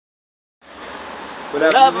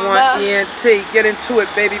Whatever you want, ENT. Get into it,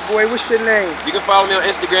 baby boy. What's your name? You can follow me on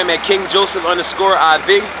Instagram at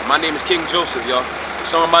KingJoseph_IV. My name is King Joseph, y'all. The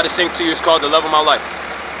song I'm about to sing to you is called The Love of My Life.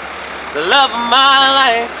 The love of my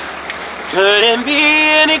life couldn't be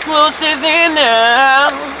any closer than now.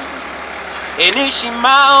 And is she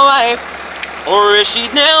my wife, or is she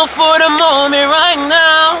down for the moment right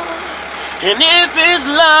now? And if it's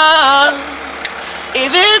love,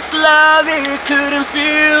 it couldn't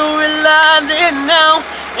feel alive then now.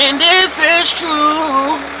 And if it's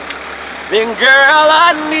true, then girl,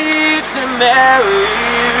 I need to marry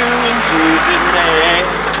you in Jesus' name.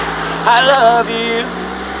 I love you.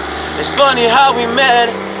 It's funny how we met.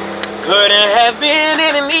 Couldn't have been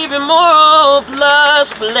in an even more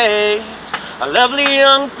hopeless place. A lovely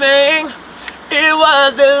young thing. It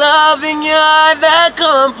was the love in your eye that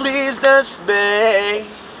completes the space.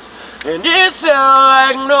 And it felt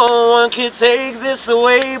like no one could take this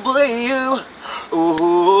away but you.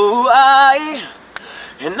 Ooh,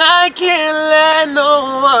 and I can't let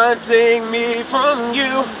no one take me from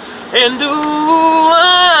you. And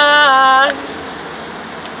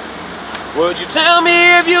would you tell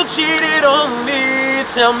me if you cheated on me?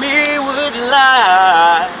 Tell me, would you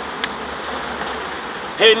lie?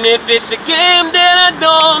 And if it's a game that I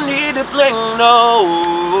don't need to play, no,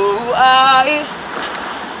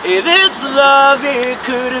 if it's love, it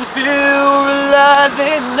couldn't feel alive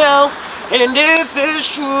and now. And if it's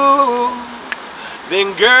true,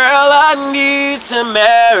 then girl, I need to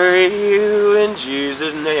marry you in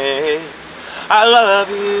Jesus' name. I love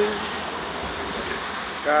you.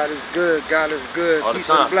 God is good. God is good. All the Peace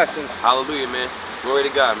time. and blessings. Hallelujah, man. Glory to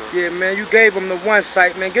God, man. Yeah, man, you gave them the one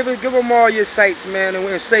site, man. Give them all your sites, man,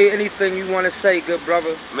 and say anything you want to say, good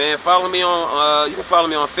brother. Man, follow me on, you can follow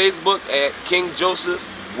me on Facebook at King Joseph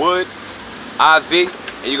Wood IV,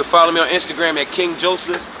 and you can follow me on Instagram at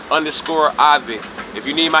KingJoseph_IV. If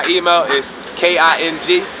you need my email, it's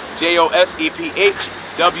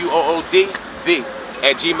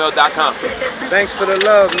KingJosephWoodV@gmail.com. Thanks for the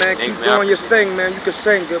love, man. Thanks, Keep man. doing your thing, man. You can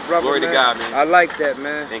sing, good brother. Glory to God, man. I like that,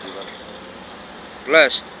 man. Thank you, brother.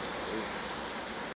 Blessed.